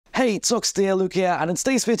Hey, ThinkStore Luke here, and in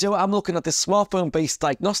today's video I'm looking at this smartphone-based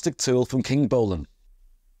diagnostic tool from Kingbolen.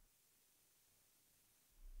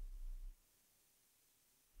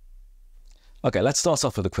 Okay, let's start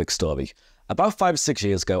off with a quick story. About 5 or 6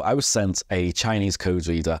 years ago, I was sent a Chinese code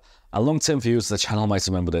reader, and long-term viewers of the channel might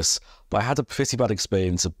remember this, but I had a pretty bad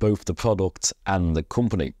experience of both the product and the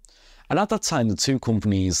company. And at that time, the two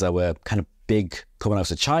companies that were kind of big coming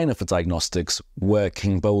out of China for diagnostics were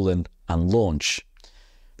Kingbolen and Launch.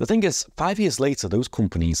 The thing is, 5 years later, those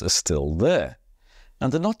companies are still there.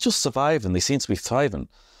 And they're not just surviving, they seem to be thriving.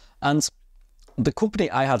 And the company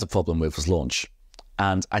I had a problem with was Launch.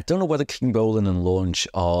 And I don't know whether Kingbolen and Launch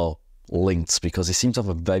are linked because they seem to have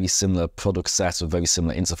a very similar product set with very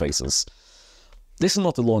similar interfaces. This is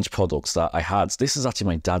not the Launch products that I had. This is actually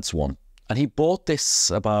my dad's one. And he bought this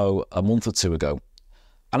about a month or two ago.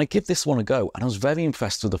 And I give this one a go, and I was very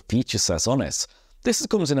impressed with the feature set on it. This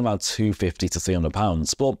comes in about £250 to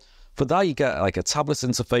 £300, but for that you get like a tablet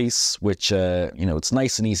interface, which, it's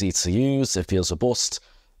nice and easy to use, it feels robust.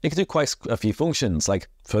 You can do quite a few functions, like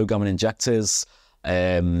programming injectors,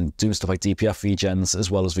 doing stuff like DPF Regeneration,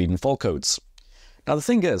 as well as reading fault codes. Now the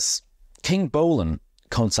thing is, Kingbolen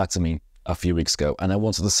contacted me a few weeks ago, and they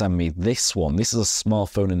wanted to send me this one. This is a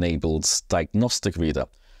smartphone-enabled diagnostic reader.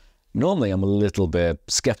 Normally, I'm a little bit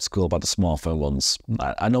skeptical about the smartphone ones.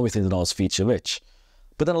 I know we think they're not as feature-rich.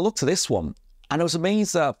 But then I looked at this one, and I was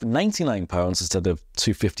amazed that for £99 instead of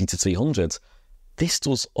 £250 to £300, this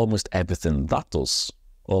does almost everything that does,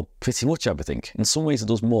 or pretty much everything. In some ways, it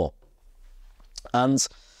does more. And,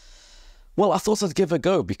 well, I thought I'd give it a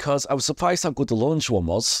go, because I was surprised how good the Launch one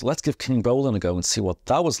was. Let's give Kingbolen a go and see what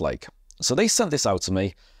that was like. So they sent this out to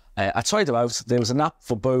me. I tried it out. There was an app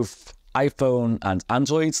for both iPhone and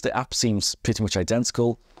Androids. The app seems pretty much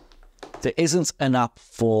identical. There isn't an app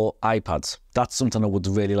for iPad. That's something I would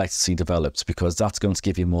really like to see developed, because that's going to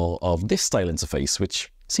give you more of this style interface,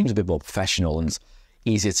 which seems a bit more professional and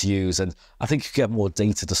easier to use, and I think you get more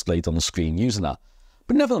data displayed on the screen using that.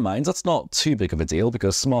 But never mind, that's not too big of a deal,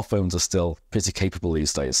 because smartphones are still pretty capable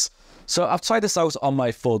these days. So I've tried this out on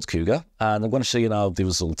my Ford Kuga, and I'm going to show you now the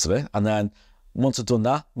results of it, and then once I've done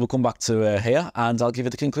that, we'll come back to here, and I'll give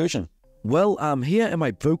you the conclusion. Well, I'm here in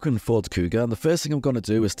my broken Ford Kuga, and the first thing I'm going to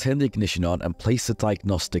do is turn the ignition on and place the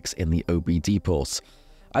diagnostics in the OBD port.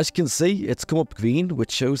 As you can see, it's come up green,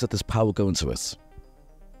 which shows that there's power going to it.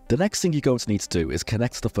 The next thing you're going to need to do is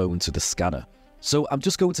connect the phone to the scanner. So I'm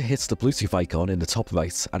just going to hit the Bluetooth icon in the top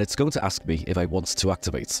right, and it's going to ask me if I want to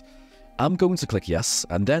activate. I'm going to click yes,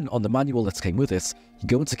 and then on the manual that came with it,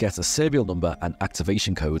 you're going to get a serial number and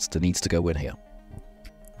activation code that needs to go in here.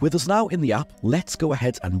 With us now in the app, let's go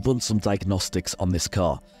ahead and run some diagnostics on this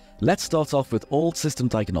car. Let's start off with all system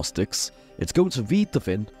diagnostics. It's going to read the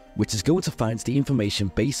VIN, which is going to find the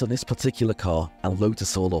information based on this particular car and load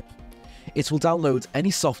this all up. It will download any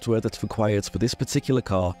software that's required for this particular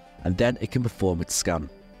car, and then it can perform its scan.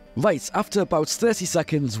 Right, after about 30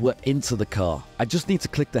 seconds we're into the car. I just need to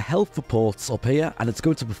click the health reports up here, and it's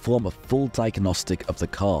going to perform a full diagnostic of the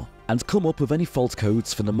car and come up with any fault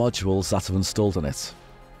codes from the modules that are installed on it.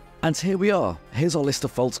 And here we are. Here's our list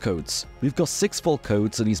of fault codes. We've got 6 fault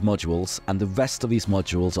codes in these modules, and the rest of these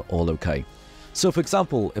modules are all okay. So for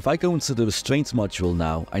example, if I go into the restraint module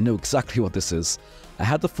now, I know exactly what this is. I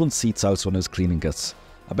had the front seats out when I was cleaning it.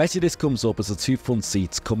 I bet you this comes up as the 2 front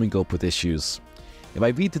seats coming up with issues. If I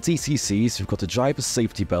read the DCCs, we've got the driver's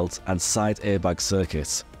safety belt and side airbag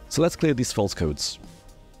circuit. So let's clear these fault codes.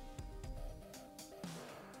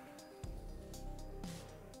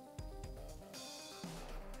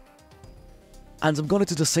 And I'm going to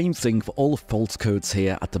do the same thing for all the fault codes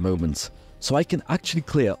here at the moment. So I can actually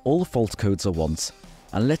clear all the fault codes at once,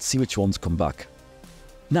 and let's see which ones come back.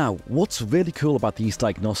 Now, what's really cool about these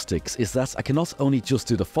diagnostics is that I can not only just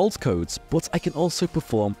do the fault codes, but I can also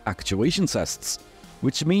perform actuation tests,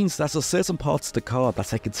 which means that there's certain parts of the car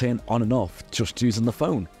that I can turn on and off just using the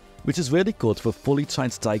phone, which is really good for fully trying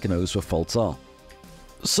to diagnose where faults are.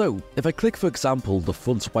 So, if I click for example the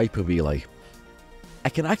front wiper relay, I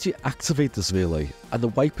can actually activate this relay and the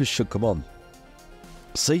wipers should come on.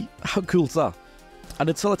 See? How cool is that? And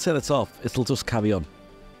until I turn it off, it'll just carry on.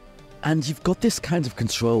 And you've got this kind of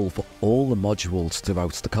control for all the modules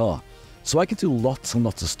throughout the car. So I can do lots and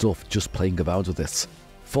lots of stuff just playing around with this.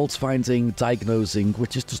 Fault finding, diagnosing,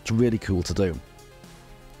 which is just really cool to do.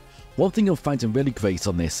 One thing I'm finding really great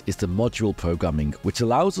on this is the module programming, which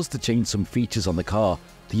allows us to change some features on the car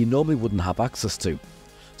that you normally wouldn't have access to.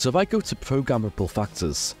 So if I go to programmable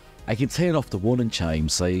factors, I can turn off the warning chime,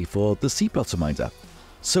 say for the seatbelt reminder.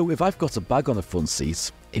 So if I've got a bag on the front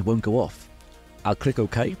seat, it won't go off. I'll click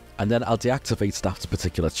OK, and then I'll deactivate that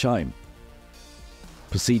particular chime.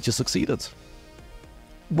 procedure succeeded.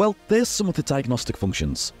 Well, there's some of the diagnostic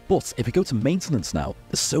functions, but if we go to maintenance now,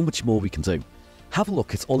 there's so much more we can do. Have a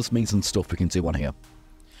look at all this maintenance stuff we can do on here.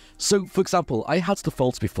 So, for example, I had the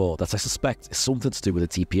fault before that I suspect is something to do with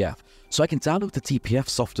the DPF, so I can download the DPF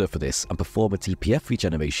software for this and perform a DPF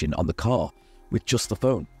regeneration on the car with just the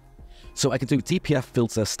phone. So I can do DPF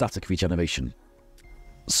filter static regeneration.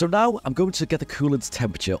 So now I'm going to get the coolant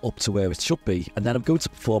temperature up to where it should be, and then I'm going to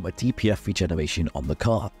perform a DPF regeneration on the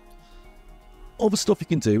car. Other stuff you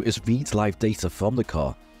can do is read live data from the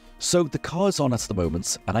car. So the car is on at the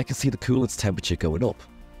moment, and I can see the coolant temperature going up.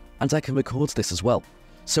 And I can record this as well.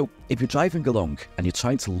 So if you're driving along and you're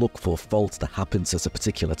trying to look for a fault that happens at a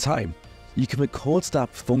particular time, you can record that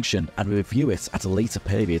function and review it at a later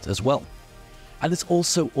period as well. And there's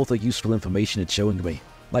also other useful information it's showing me,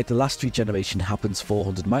 like the last regeneration happened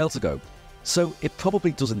 400 miles ago, so it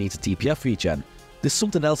probably doesn't need a DPF regen. There's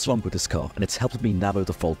something else wrong with this car, and it's helping me narrow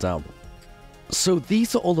the fault down. So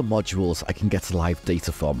these are all the modules I can get live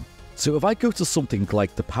data from. So if I go to something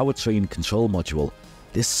like the powertrain control module,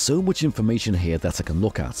 there's so much information here that I can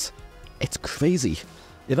look at. It's crazy.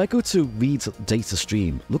 If I go to read data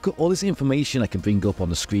stream, look at all this information I can bring up on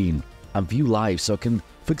the screen and view live, so I can,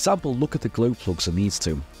 for example, look at the glow plugs I need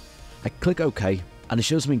to. I click OK, and it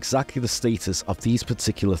shows me exactly the status of these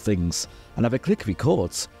particular things. And if I click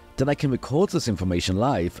record, then I can record this information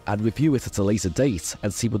live and review it at a later date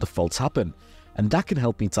and see where the faults happen. And that can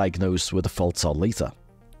help me diagnose where the faults are later.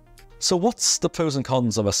 So what's the pros and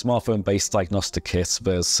cons of a smartphone-based diagnostic kit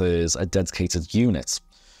versus a dedicated unit?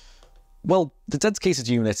 Well, the dedicated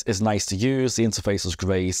unit is nice to use, the interface is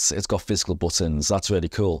great, it's got physical buttons, that's really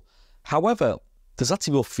cool. However, there's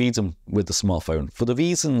actually more freedom with the smartphone for the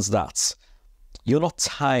reasons that you're not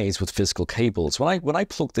tied with physical cables. When I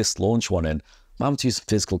plug this launch one in, I'm having to use a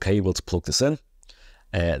physical cable to plug this in.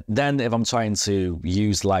 Then if I'm trying to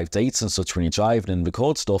use live data and such when you're driving and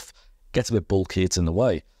record stuff, it gets a bit bulky, it's in the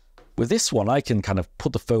way. With this one, I can kind of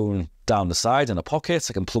put the phone down the side in a pocket,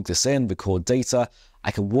 I can plug this in, record data,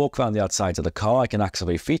 I can walk around the outside of the car, I can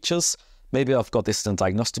activate features. Maybe I've got this in a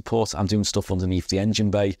diagnostic port, I'm doing stuff underneath the engine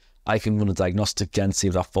bay, I can run a diagnostic again, see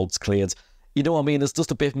if that fault's cleared. You know what I mean? There's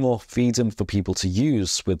just a bit more freedom for people to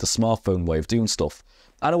use with the smartphone way of doing stuff.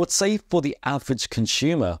 And I would say for the average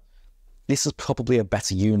consumer, this is probably a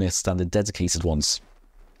better unit than the dedicated ones,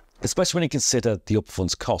 especially when you consider the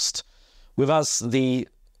upfront cost. Whereas the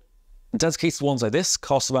dedicated ones like this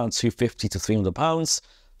cost around £250 to £300.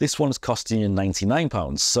 This one is costing you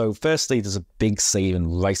 £99. So firstly, there's a big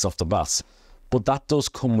saving right off the bat, but that does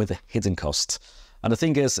come with a hidden cost. And the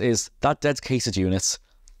thing is that dedicated unit,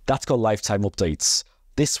 that's got lifetime updates.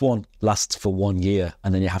 This one lasts for 1 year,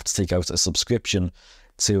 and then you have to take out a subscription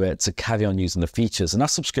to carry on using the features. And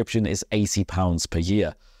that subscription is £80 per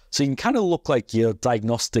year. So you can kind of look like your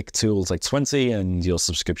diagnostic tools like 20 and your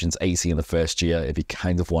subscription's 80 in the first year if you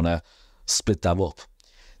kind of want to split that up.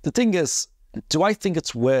 The thing is, do I think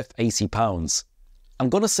it's worth £80? I'm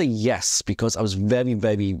going to say yes, because I was very,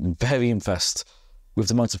 very, very impressed with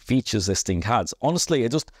the amount of features this thing had. Honestly,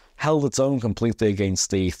 it just held its own completely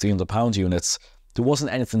against the £300 units. There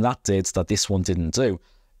wasn't anything that did that this one didn't do.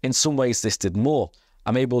 In some ways, this did more.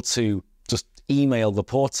 I'm able to just email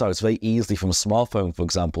reports out very easily from a smartphone, for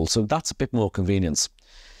example, so that's a bit more convenience.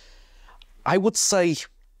 I would say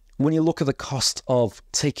when you look at the cost of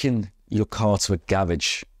taking your car to a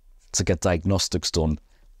garage to get diagnostics done,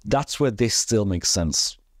 that's where this still makes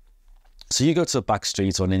sense. So you go to a back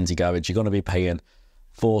street or an indie garage, you're going to be paying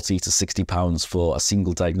 £40 to £60 for a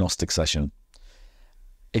single diagnostic session.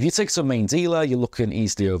 If you take it to a main dealer, you're looking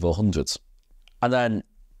easily over 100. And then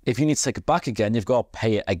if you need to take it back again, you've got to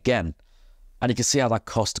pay it again. And you can see how that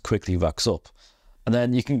cost quickly racks up. And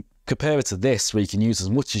then you can compare it to this, where you can use as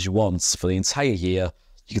much as you want for the entire year.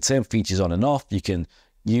 You can turn features on and off. You can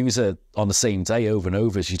use it on the same day over and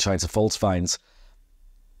over as you're trying to fault find.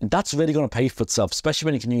 That's really going to pay for itself, especially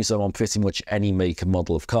when you can use them on pretty much any make and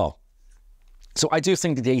model of car. So I do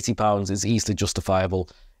think that the £80 is easily justifiable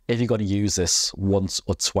if you're going to use this once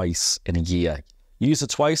or twice in a year. Use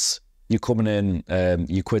it twice, you're coming in,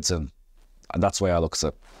 you quit in. And that's the way I look at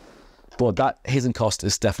it. But that hidden cost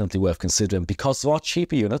is definitely worth considering, because there are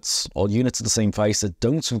cheaper units or units at the same price that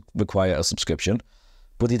don't require a subscription,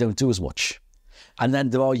 but they don't do as much. And then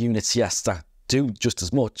there are units, yes, that do just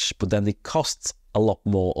as much, but then they cost a lot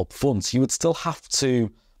more upfront. You would still have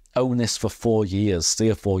to own this for 4 years, 3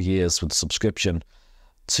 or 4 years with a subscription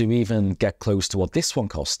to even get close to what this one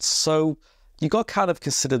costs. So you got to kind of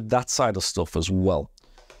consider that side of stuff as well.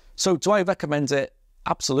 So do I recommend it?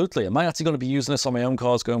 Absolutely. Am I actually going to be using this on my own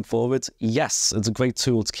cars going forward? Yes, it's a great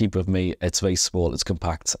tool to keep with me. It's very small, it's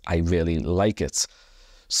compact. I really like it.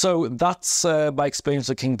 So that's my experience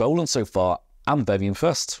with Kingbolen so far. I'm very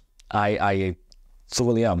impressed. I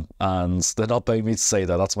thoroughly am, and they're not paying me to say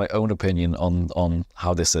that. That's my own opinion on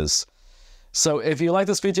how this is. So if you like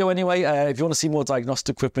this video anyway, if you want to see more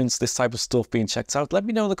diagnostic equipment, this type of stuff being checked out, let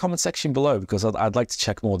me know in the comment section below, because I'd like to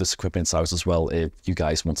check more of this equipment out as well if you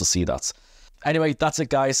guys want to see that. Anyway, that's it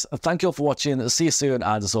guys. Thank you all for watching. See you soon,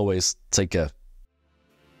 and as always, take care.